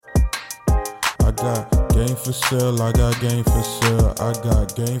got game for sale, I got game for sale. I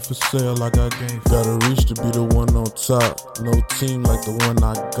got game for sale, I got game. Gotta reach to be the one on top. No team like the one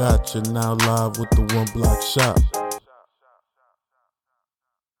I got. You're now live with the One Block Shop.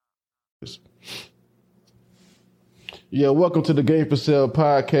 Yeah, welcome to the Game for Sale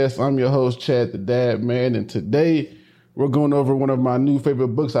podcast. I'm your host, Chad the Dad Man, and today we're going over one of my new favorite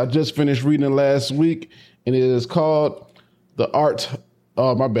books I just finished reading last week, and it is called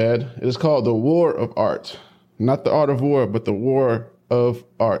It is called The War of Art. Not The Art of War, but The War of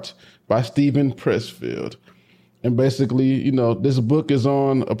Art by Steven Pressfield. And basically, this book is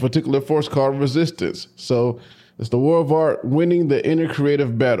on a particular force called resistance. So it's The War of Art, Winning the Inner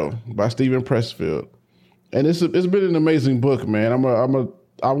Creative Battle by Steven Pressfield. And it's been an amazing book, man.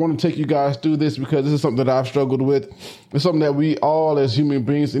 I want to take you guys through this because this is something that I've struggled with. It's something that we all as human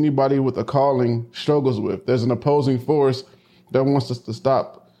beings, anybody with a calling, struggles with. There's an opposing force that wants us to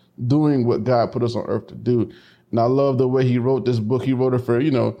stop doing what God put us on earth to do. And I love the way he wrote this book. He wrote it for,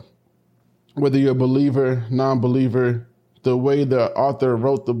 whether you're a believer, non-believer, the way the author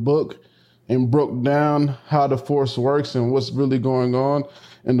wrote the book and broke down how the force works and what's really going on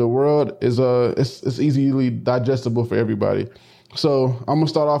in the world is it's easily digestible for everybody. So I'm going to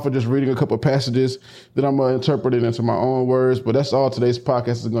start off with just reading a couple of passages, then I'm going to interpret it into my own words. But that's all today's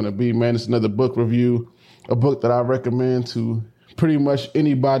podcast is going to be, man. It's another book review, a book that I recommend to pretty much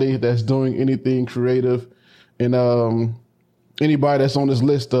anybody that's doing anything creative and anybody that's on this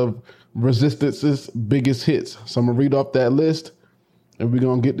list of Resistance's biggest hits. So I'm going to read off that list and we're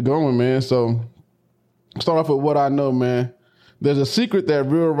going to get going, man. So start off with what I know, man. There's a secret that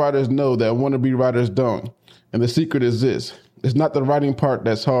real writers know that wannabe writers don't. And the secret is this. It's not the writing part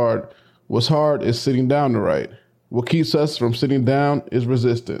that's hard. What's hard is sitting down to write. What keeps us from sitting down is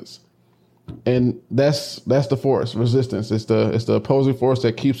resistance. And that's the force, resistance. It's the opposing force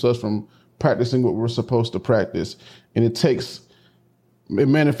that keeps us from practicing what we're supposed to practice. And it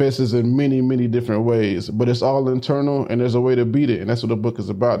manifests in many, many different ways, but it's all internal and there's a way to beat it. And that's what the book is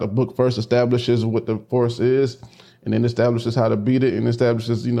about. The book first establishes what the force is and then establishes how to beat it and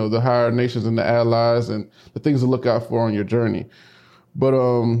establishes, the higher nations and the allies and the things to look out for on your journey. But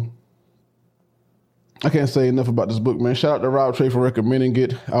I can't say enough about this book, man. Shout out to Rob Trey for recommending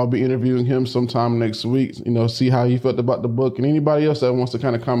it. I'll be interviewing him sometime next week, see how he felt about the book. And anybody else that wants to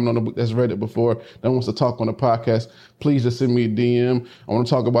kind of comment on the book that's read it before, that wants to talk on the podcast, please just send me a DM. I want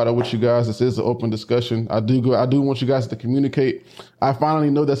to talk about it with you guys. This is an open discussion. I do want you guys to communicate. I finally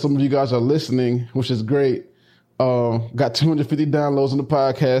know that some of you guys are listening, which is great. Got 250 downloads on the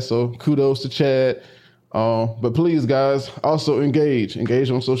podcast, so kudos to Chad. But please, guys, also engage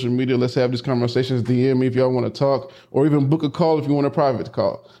on social media. Let's have these conversations. DM me if y'all want to talk, or even book a call if you want a private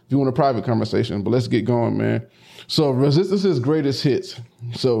call, if you want a private conversation. But let's get going, man. So Resistance's greatest hits.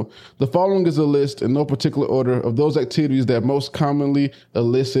 So the following is a list in no particular order of those activities that most commonly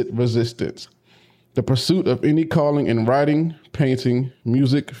elicit resistance. The pursuit of any calling in writing, painting,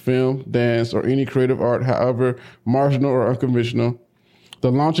 music, film, dance, or any creative art, however marginal or unconventional. The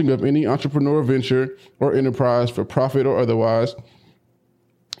launching of any entrepreneur venture or enterprise for profit or otherwise,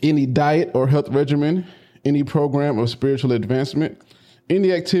 any diet or health regimen, any program of spiritual advancement,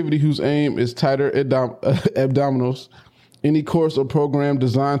 any activity whose aim is tighter abdominals, any course or program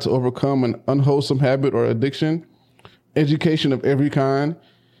designed to overcome an unwholesome habit or addiction, education of every kind,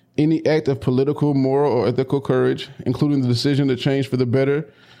 any act of political, moral, or ethical courage, including the decision to change for the better,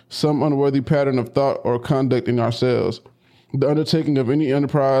 some unworthy pattern of thought or conduct in ourselves, the undertaking of any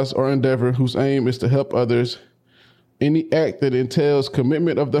enterprise or endeavor whose aim is to help others, any act that entails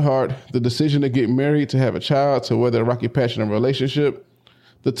commitment of the heart, the decision to get married, to have a child, to weather a rocky passion of relationship,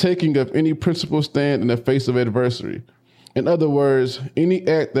 the taking of any principled stand in the face of adversity. In other words, any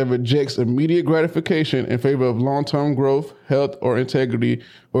act that rejects immediate gratification in favor of long-term growth, health, or integrity,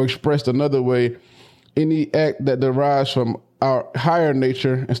 or expressed another way, any act that derives from our higher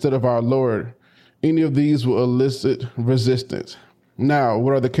nature instead of our lower. Any of these will elicit resistance. Now,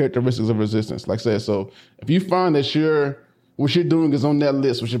 what are the characteristics of resistance? Like I said, so if you find that what you're doing is on that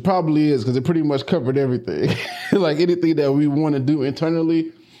list, which it probably is because it pretty much covered everything, like anything that we want to do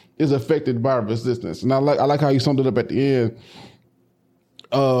internally is affected by resistance. And I like how you summed it up at the end,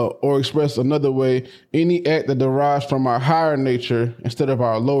 or expressed another way, any act that derives from our higher nature instead of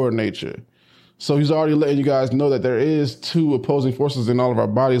our lower nature. So he's already letting you guys know that there is two opposing forces in all of our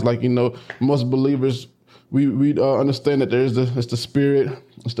bodies. Like, most believers, we understand that it's the spirit,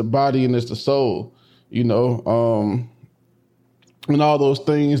 it's the body, and it's the soul, and all those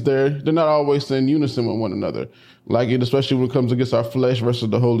things, they're not always in unison with one another. Like, especially when it comes against our flesh versus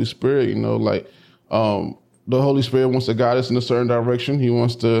the Holy Spirit, the Holy Spirit wants to guide us in a certain direction. He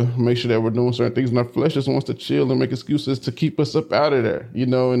wants to make sure that we're doing certain things, and our flesh just wants to chill and make excuses to keep us up out of there,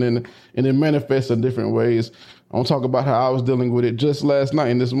 and then it manifests in different ways. I want to talk about how I was dealing with it just last night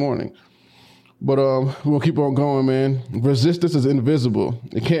and this morning. But we're going to keep on going, man. Resistance is invisible.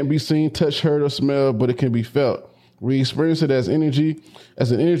 It can't be seen, touched, heard, or smelled, but it can be felt. We experience it as an energy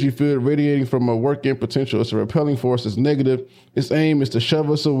field radiating from a working potential. It's a repelling force. It's negative. Its aim is to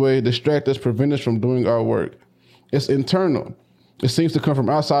shove us away, distract us, prevent us from doing our work. It's internal. It seems to come from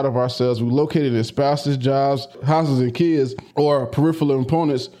outside of ourselves. We locate it in spouses, jobs, houses, and kids, or peripheral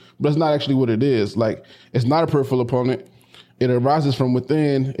opponents, but it's not actually what it is. Like, it's not a peripheral opponent. It arises from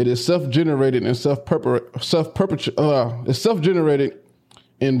within. It is self-generated and it's self-generated,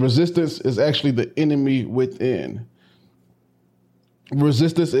 and resistance is actually the enemy within.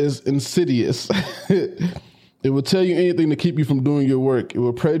 Resistance is insidious. It will tell you anything to keep you from doing your work. It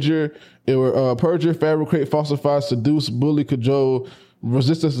will perjure, fabricate, falsify, seduce, bully, cajole.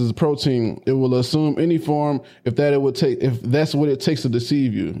 Resistance is a protein. It will assume any form if that's what it takes to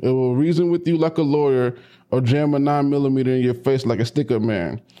deceive you. It will reason with you like a lawyer or jam a 9mm in your face like a stick-up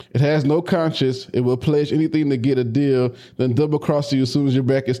man. It has no conscience. It will pledge anything to get a deal, then double cross you as soon as your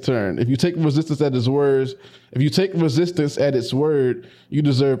back is turned. If you take resistance at its word, you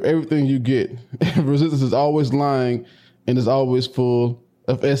deserve everything you get. Resistance is always lying and is always full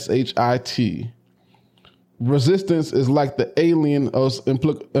of shit. Resistance is like the alien of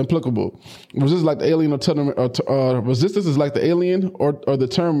implicable. Resistance is like the alien resistance is like the alien or the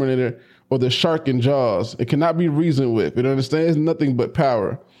Terminator or the shark in Jaws. It cannot be reasoned with. It understands nothing but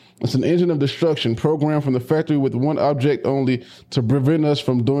power. It's an engine of destruction programmed from the factory with one object only: to prevent us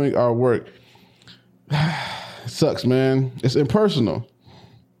from doing our work. It sucks, man. It's impersonal.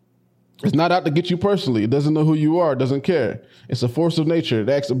 It's not out to get you personally. It doesn't know who you are. It doesn't care. It's a force of nature. It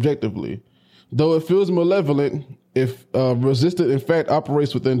acts objectively. Though it feels malevolent, if resisted, in fact,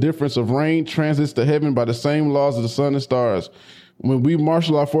 operates with the indifference of rain, transits to heaven by the same laws of the sun and stars. When we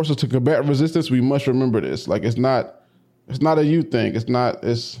marshal our forces to combat resistance, we must remember this. Like, it's not a you thing. It's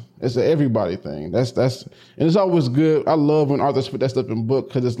an everybody thing. And it's always good. I love when authors put that stuff in book,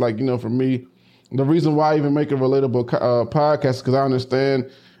 because it's like, for me, the reason why I even make a relatable podcast is because I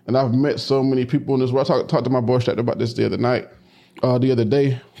understand, and I've met so many people in this world. I talked to my boy Shaq about this the other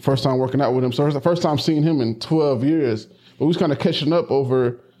day, first time working out with him. So it's the first time seeing him in 12 years. But we was kind of catching up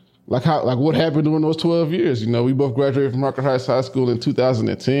over what happened during those 12 years. We both graduated from Rocker Heights High School in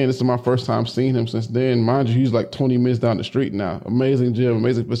 2010. This is my first time seeing him since then. Mind you, he's like 20 minutes down the street now. Amazing gym,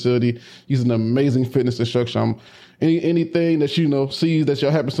 amazing facility. He's an amazing fitness instructor. Anything that sees that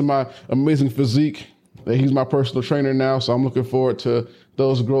happens to my amazing physique, that he's my personal trainer now. So I'm looking forward to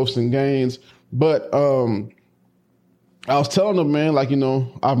those growths and gains. But I was telling him, man,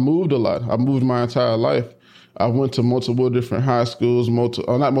 I've moved a lot. I've moved my entire life. I went to multiple different high schools, went to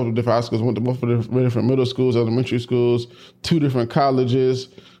multiple different middle schools, elementary schools, 2 different colleges,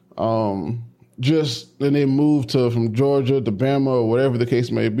 and then moved from Georgia to Bama or whatever the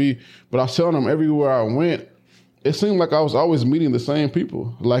case may be. But I was telling him, everywhere I went, it seemed like I was always meeting the same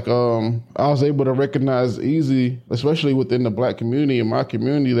people. Like, I was able to recognize easy, especially within the Black community and my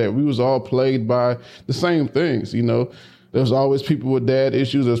community, that we was all plagued by the same things. There's always people with dad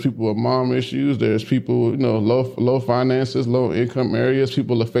issues. There's people with mom issues. There's people, low finances, low income areas,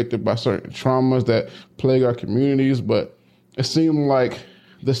 people affected by certain traumas that plague our communities. But it seemed like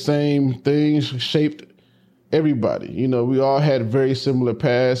the same things shaped everybody. We all had very similar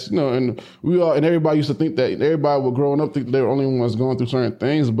pasts, and everybody used to think that everybody would growing up think they were the only ones going through certain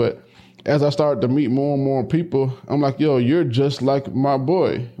things. But as I started to meet more and more people, I'm like, yo, you're just like my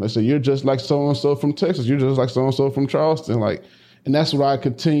boy. Let's say you're just like so-and-so from Texas. You're just like so-and-so from Charleston. And that's what I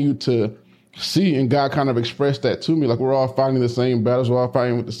continue to see. And God kind of expressed that to me. Like, we're all fighting the same battles. We're all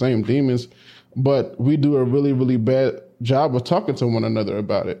fighting with the same demons. But we do a really, really bad job of talking to one another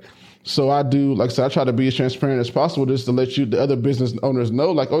about it. So I do, like I said, I try to be as transparent as possible just to let the other business owners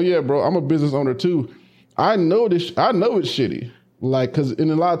know, like, oh yeah, bro, I'm a business owner too. I know it's shitty. Because a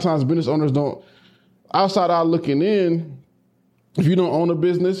lot of times business owners don't, outside out looking in, if you don't own a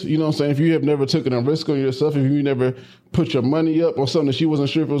business, you know what I'm saying? If you have never taken a risk on yourself, if you never put your money up on something that you wasn't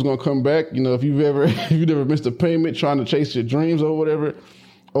sure if it was going to come back, if you never missed a payment trying to chase your dreams or whatever,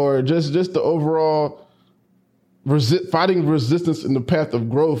 or just the overall fighting resistance in the path of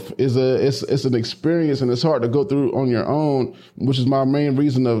growth it's an experience, and it's hard to go through on your own, which is my main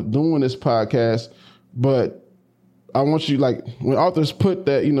reason of doing this podcast. But I want you, when authors put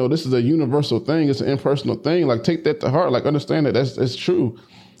that, this is a universal thing, it's an impersonal thing, take that to heart, understand that that's true.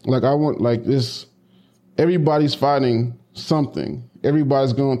 I want, this, everybody's fighting something.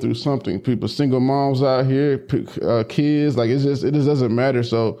 Everybody's going through something. People, single moms out here, kids, like it just doesn't matter.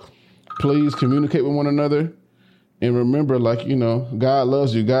 So please communicate with one another. And remember, like, you know, God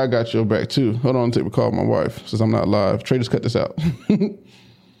loves you. God got your back too. Hold on, take a call with my wife since I'm not live. Trey, just cut this out.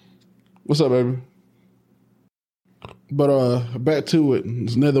 What's up, baby? But back to it.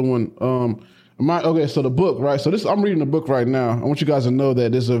 It's another one. So the book, right? So I'm reading the book right now. I want you guys to know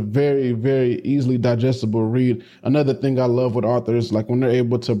that it's a very, very easily digestible read. Another thing I love with authors, like when they're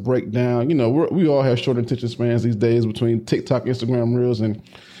able to break down, you know, we all have short attention spans these days between TikTok, Instagram Reels, and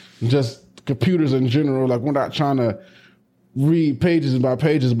just computers in general. Like we're not trying to read pages by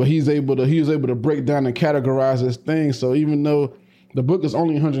pages, but he was able to break down and categorize his thing. So even though the book is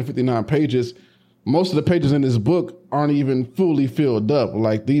only 159 pages, most of the pages in this book aren't even fully filled up.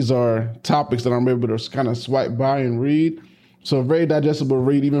 Like these are topics that I'm able to kind of swipe by and read. So a very digestible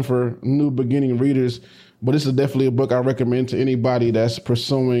read, even for new beginning readers. But this is definitely a book I recommend to anybody that's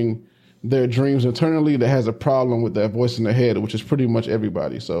pursuing their dreams internally that has a problem with that voice in their head, which is pretty much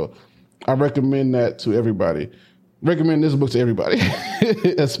everybody. So I recommend that to everybody. Recommend this book to everybody,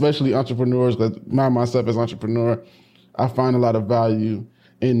 especially entrepreneurs, because myself as an entrepreneur, I find a lot of value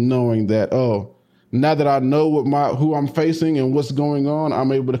in knowing that, now that I know who I'm facing and what's going on,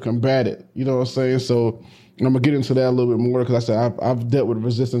 I'm able to combat it. You know what I'm saying? So I'm going to get into that a little bit more because I said I've dealt with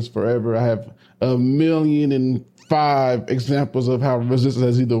resistance forever. I have 1,000,005 examples of how resistance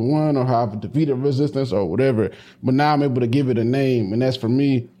has either won or how I've defeated resistance or whatever. But now I'm able to give it a name. And that's, for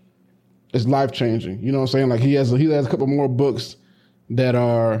me, it's life-changing. You know what I'm saying? Like he has a couple more books that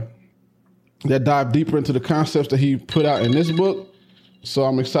dive deeper into the concepts that he put out in this book. So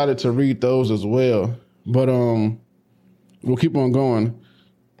I'm excited to read those as well. But we'll keep on going.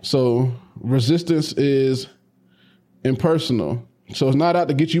 So resistance is impersonal. So it's not out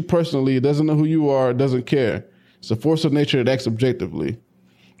to get you personally. It doesn't know who you are. It doesn't care. It's a force of nature that acts objectively.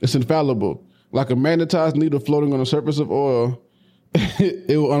 It's infallible. Like a magnetized needle floating on the surface of oil,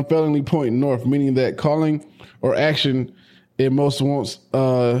 it will unfailingly point north, meaning that calling or action it most wants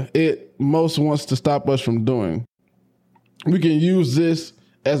to stop us from doing. We can use this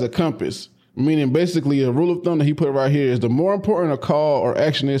as a compass, meaning basically a rule of thumb that he put right here is the more important a call or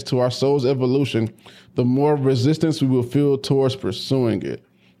action is to our soul's evolution, the more resistance we will feel towards pursuing it.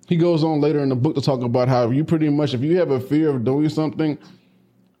 He goes on later in the book to talk about how you pretty much, if you have a fear of doing something,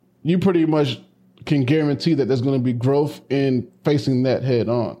 you pretty much can guarantee that there's going to be growth in facing that head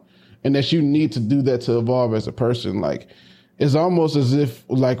on, and that you need to do that to evolve as a person. Like, it's almost as if,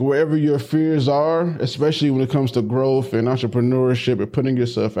 like, wherever your fears are, especially when it comes to growth and entrepreneurship and putting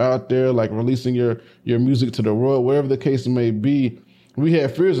yourself out there, like releasing your music to the world, wherever the case may be, we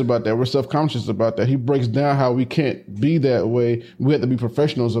have fears about that. We're self-conscious about that. He breaks down how we can't be that way. We have to be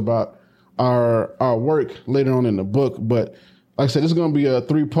professionals about our work later on in the book. But like I said, this is going to be a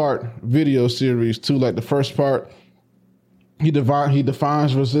 3-part video series too. Like the first part, he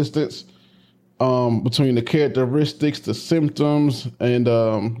defines resistance between the characteristics, the symptoms, and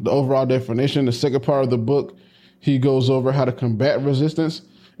the overall definition. The second part of the book, he goes over how to combat resistance.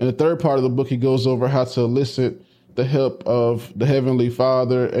 And the third part of the book, he goes over how to elicit the help of the Heavenly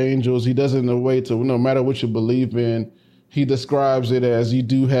Father, angels. He does it in a way to, no matter what you believe in, he describes it as you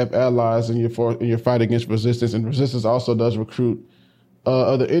do have allies in your fight against resistance. And resistance also does recruit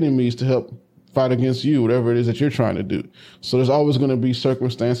other enemies to help fight against you, whatever it is that you're trying to do. So there's always going to be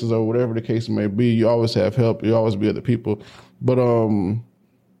circumstances or whatever the case may be. You always have help. You always be other people. But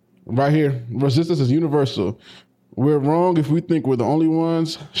right here, resistance is universal. We're wrong if we think we're the only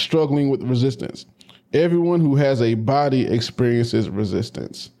ones struggling with resistance. Everyone who has a body experiences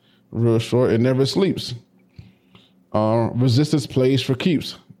resistance. Real short, it never sleeps. Resistance plays for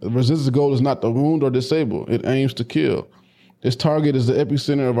keeps. Resistance goal is not to wound or disable. It aims to kill. Its target is the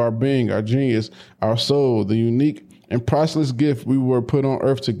epicenter of our being, our genius, our soul, the unique and priceless gift we were put on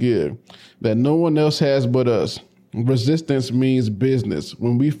earth to give, that no one else has but us. Resistance means business.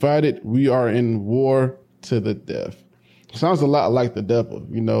 When we fight it, we are in war to the death. Sounds a lot like the devil,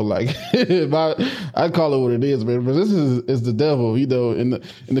 you know, like if I call it what it is, man. Resistance is the devil, you know, in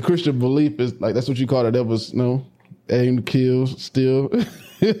the Christian belief is like, that's what you call the devil's, aim to kill, steal,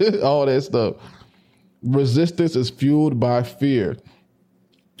 all that stuff. Resistance is fueled by fear.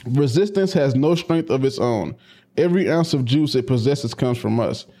 Resistance has no strength of its own. Every ounce of juice it possesses comes from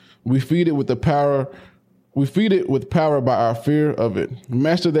us. We feed it with power by our fear of it.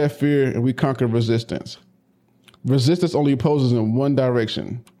 Master that fear and we conquer resistance. Resistance only opposes in one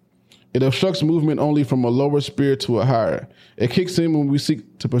direction. It obstructs movement only from a lower spirit to a higher. It kicks in when we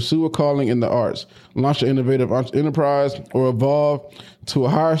seek to pursue a calling in the arts, launch an innovative enterprise, or evolve to a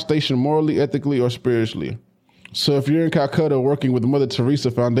higher station morally, ethically, or spiritually. So if you're in Calcutta working with the Mother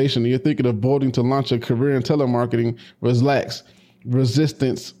Teresa Foundation and you're thinking of bolding to launch a career in telemarketing, relax.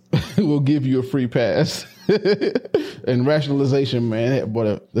 Resistance will give you a free pass. And rationalization, man,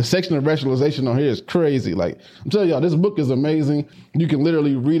 but the section of rationalization on here is crazy. Like, I'm telling y'all, this book is amazing. You can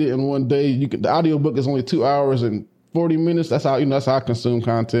literally read it in one day. The audio book is only 2 hours and 40 minutes. That's how I consume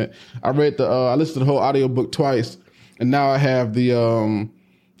content. I listened to the whole audio book twice, and now I have the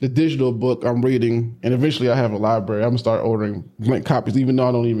digital book I'm reading, and eventually I have a library. I'm gonna start ordering blank copies, even though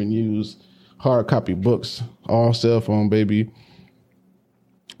I don't even use hard copy books. All cell phone, baby.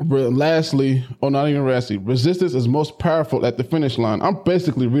 Lastly, resistance is most powerful at the finish line. I'm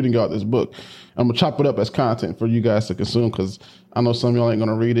basically reading y'all this book. I'm gonna chop it up as content for you guys to consume because I know some of y'all ain't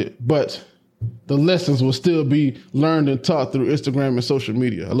gonna read it, but the lessons will still be learned and taught through Instagram and social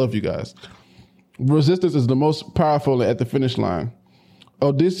media. I love you guys. Resistance is the most powerful at the finish line.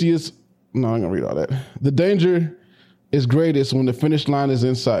 Odysseus, no, I'm gonna read all that. The danger is greatest when the finish line is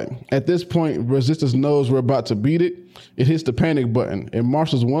in sight. At this point, resistance knows we're about to beat it. It hits the panic button. It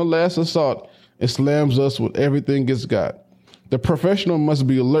marshals one last assault and slams us with everything it's got. The professional must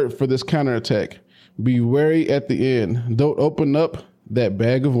be alert for this counterattack. Be wary at the end. Don't open up that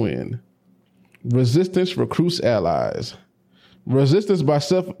bag of wind. Resistance recruits allies. Resistance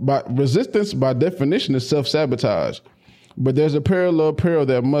by definition is self-sabotage. But there's a parallel peril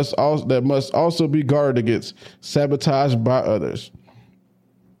that must also be guarded against: sabotage by others.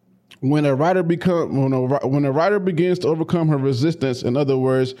 When a writer begins to overcome her resistance, in other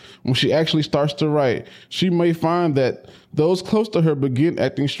words, when she actually starts to write, she may find that those close to her begin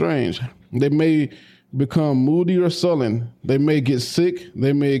acting strange. They may become moody or sullen. They may get sick.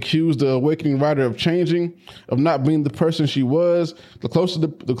 They may accuse the awakening writer of changing, of not being the person she was. The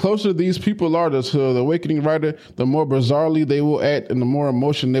closer these people are to the awakening writer, the more bizarrely they will act and the more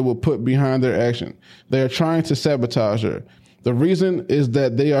emotion they will put behind their action. They are trying to sabotage her. The reason is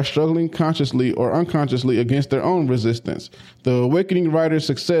that they are struggling consciously or unconsciously against their own resistance. The awakening writer's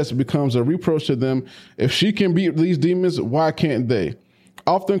success becomes a reproach to them. If she can beat these demons, why can't they?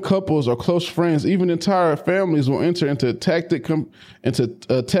 Often couples or close friends, even entire families, will enter into tacit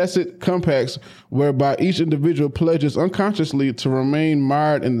compacts whereby each individual pledges unconsciously to remain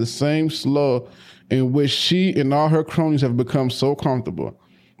mired in the same slough in which she and all her cronies have become so comfortable.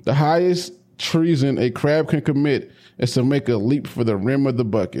 The highest treason a crab can commit is to make a leap for the rim of the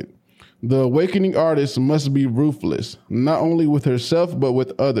bucket. The awakening artist must be ruthless, not only with herself, but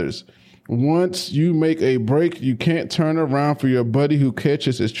with others. Once you make a break, you can't turn around for your buddy who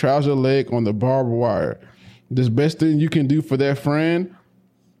catches his trouser leg on the barbed wire. The best thing you can do for that friend,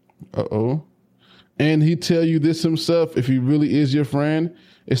 and he tell you this himself if he really is your friend,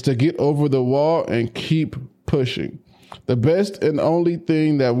 is to get over the wall and keep pushing. The best and only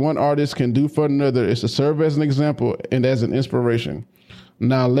thing that one artist can do for another is to serve as an example and as an inspiration.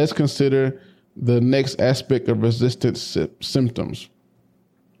 Now let's consider the next aspect of resistance symptoms.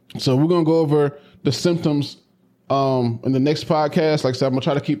 So we're going to go over the symptoms in the next podcast. Like I said, I'm going to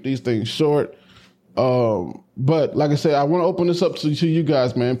try to keep these things short. But like I said, I want to open this up to you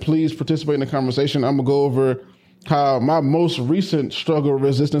guys, man. Please participate in the conversation. I'm going to go over how my most recent struggle with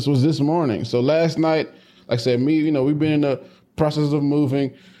resistance was this morning. So last night, like I said, we've been in the process of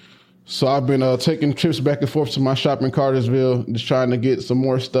moving. So I've been taking trips back and forth to my shop in Cartersville, just trying to get some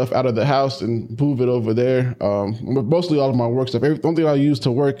more stuff out of the house and move it over there. Mostly all of my work stuff. Everything I use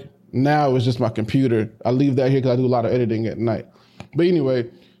to work now is just my computer. I leave that here because I do a lot of editing at night. But anyway,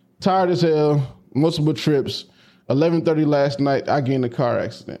 tired as hell, multiple trips. 11:30 last night, I get in a car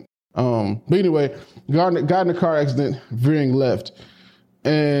accident. But anyway, got in a car accident, veering left.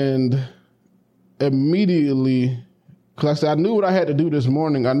 And immediately, because I said, I knew what I had to do this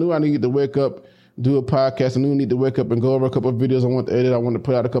morning. I knew I needed to wake up, do a podcast. I knew I needed to wake up and go over a couple of videos I want to edit. I wanted to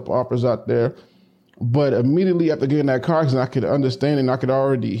put out a couple offers out there. But immediately after getting that car accident, I could understand and I could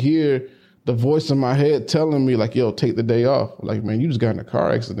already hear the voice in my head telling me, like, yo, take the day off. Like, man, you just got in a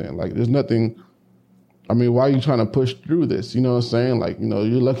car accident. Like, there's nothing. I mean, why are you trying to push through this? You know what I'm saying? Like,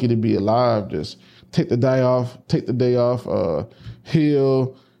 you're lucky to be alive. Just take the day off,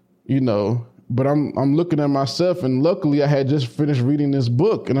 heal, But I'm looking at myself, and luckily I had just finished reading this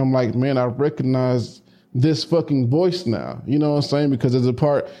book, and I'm like, man, I recognize this fucking voice now. You know what I'm saying? Because there's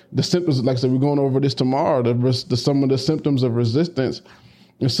the symptoms, like I said, we're going over this tomorrow, some of the symptoms of resistance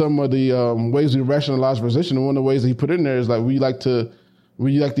and some of the ways we rationalize resistance. And one of the ways that he put in there is like we like to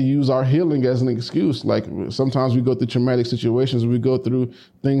use our healing as an excuse. Like sometimes we go through traumatic situations, we go through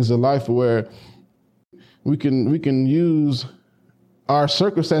things in life where we can use our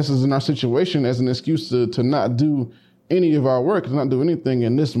circumstances and our situation as an excuse to not do any of our work, to not do anything.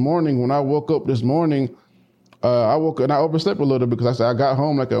 And this morning, when I woke up this morning, I woke up and I overslept a little bit because I said I got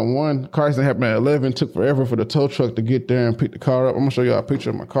home like at 1. Car accident happened at 11. Took forever for the tow truck to get there and pick the car up. I'm gonna show y'all a picture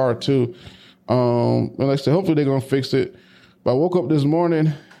of my car too. And like I said, hopefully they're gonna fix it. But I woke up this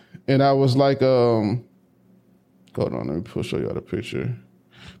morning and I was like, hold on, let me show y'all the picture.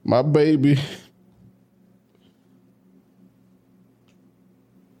 My baby.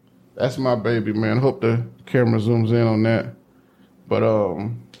 That's my baby, man. Hope the camera zooms in on that. But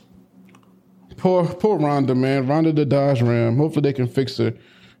poor Rhonda, man. Rhonda the Dodge Ram. Hopefully they can fix her.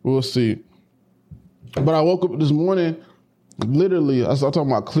 We'll see. But I woke up this morning, literally, I'm talking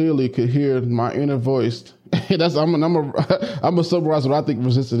about clearly could hear my inner voice. I'm a summarize what I think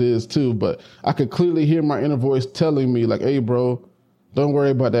resistance is too, but I could clearly hear my inner voice telling me like, hey, bro, don't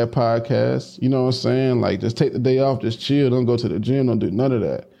worry about that podcast. You know what I'm saying? Like, just take the day off, just chill, don't go to the gym, don't do none of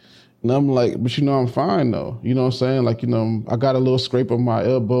that. And I'm like, but I'm fine though. You know what I'm saying? Like, I got a little scrape on my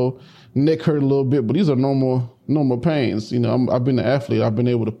elbow, neck hurt a little bit, but these are normal pains. I've been an athlete. I've been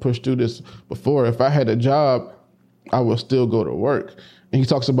able to push through this before. If I had a job, I would still go to work. And he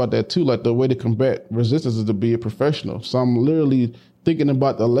talks about that too, like the way to combat resistance is to be a professional. So I'm literally thinking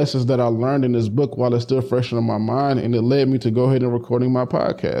about the lessons that I learned in this book while it's still fresh in my mind, and it led me to go ahead and recording my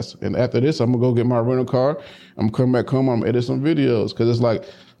podcast. And after this, I'm gonna go get my rental car. I'm gonna come back home. I'm gonna edit some videos because it's like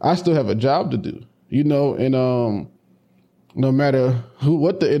I still have a job to do, and no matter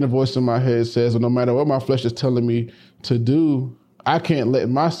what the inner voice in my head says, or no matter what my flesh is telling me to do, I can't let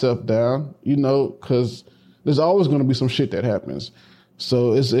myself down, because there's always going to be some shit that happens.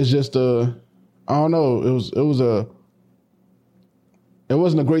 So it's just I don't know. It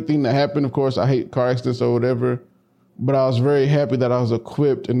wasn't a great thing that happened. Of course, I hate car accidents or whatever, but I was very happy that I was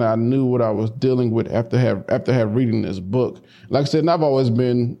equipped and I knew what I was dealing with after reading this book. Like I said, and I've always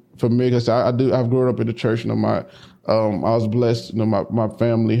been familiar. I've grown up in the church. I was blessed. My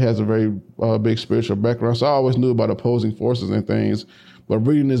family has a very big spiritual background, so I always knew about opposing forces and things. But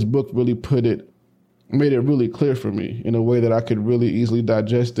reading this book really made it really clear for me in a way that I could really easily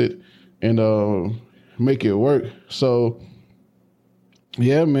digest it and make it work. So,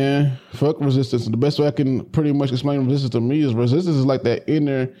 yeah, man, fuck resistance. The best way I can pretty much explain resistance to me is resistance is like that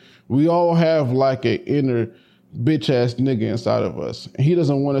inner, we all have like an inner bitch ass nigga inside of us. And he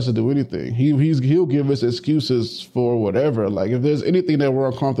doesn't want us to do anything. He'll give us excuses for whatever. Like if there's anything that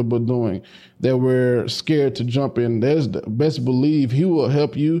we're uncomfortable doing, that we're scared to jump in, best believe he will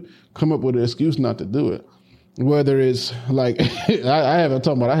help you come up with an excuse not to do it. Whether it's like, I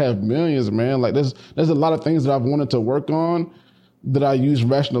have millions, man. Like there's a lot of things that I've wanted to work on that I use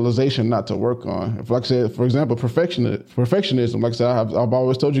rationalization not to work on. If, like I said, for example, perfectionism, like I said, I've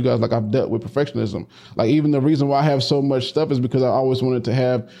always told you guys, like I've dealt with perfectionism. Like even the reason why I have so much stuff is because I always wanted to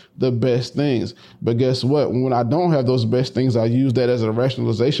have the best things. But guess what? When I don't have those best things, I use that as a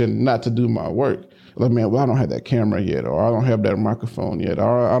rationalization not to do my work. Like, man, well, I don't have that camera yet, or I don't have that microphone yet,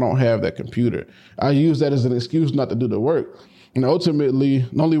 or I don't have that computer. I use that as an excuse not to do the work. And ultimately,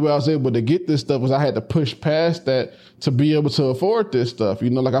 the only way I was able to get this stuff was I had to push past that to be able to afford this stuff.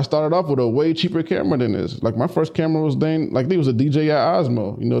 Like I started off with a way cheaper camera than this. Like my first camera was it was a DJI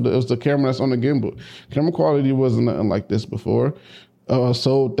Osmo. It was the camera that's on the gimbal. Camera quality wasn't nothing like this before.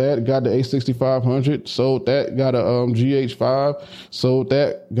 Sold that, got the A6500, sold that, got a GH5, sold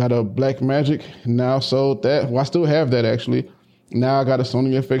that, got a Blackmagic, now sold that. Well, I still have that actually. Now I got a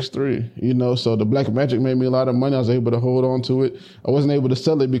Sony FX3, so the Blackmagic made me a lot of money. I was able to hold on to it. I wasn't able to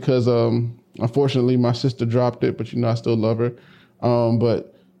sell it because, unfortunately, my sister dropped it, but I still love her.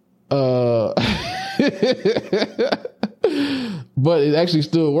 But it actually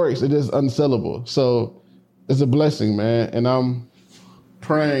still works. It is unsellable. So it's a blessing, man. And I'm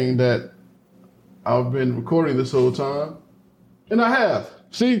praying that I've been recording this whole time. And I have.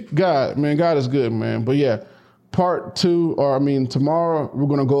 See, God is good, man. But yeah. Part 2, tomorrow, we're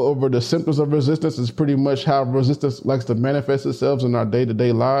going to go over the symptoms of resistance. It's pretty much how resistance likes to manifest itself in our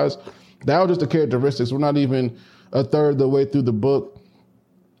day-to-day lives. That was just the characteristics. We're not even a third of the way through the book.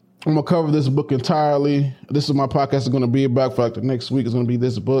 I'm going to cover this book entirely. This is what my podcast is going to be about for the next week. It's going to be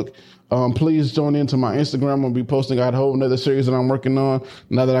this book. Please join into my Instagram. I'm going to be posting out a whole another series that I'm working on.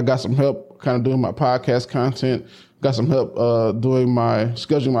 Now that I got some help kind of doing my podcast content, got some help scheduling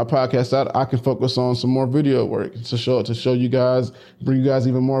my podcast out, I can focus on some more video work to show you guys, bring you guys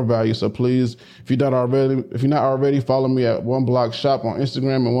even more value. So please, if you're not already, follow me at One Block Shop on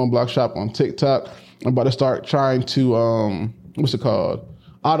Instagram and One Block Shop on TikTok. I'm about to start trying to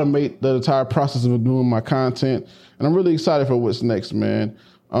automate the entire process of doing my content, and I'm really excited for what's next, man.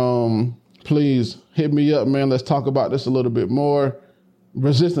 Please hit me up, man. Let's talk about this a little bit more.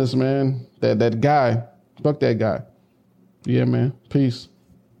 Resistance, man. That guy. Fuck that guy. Yeah, man. Peace.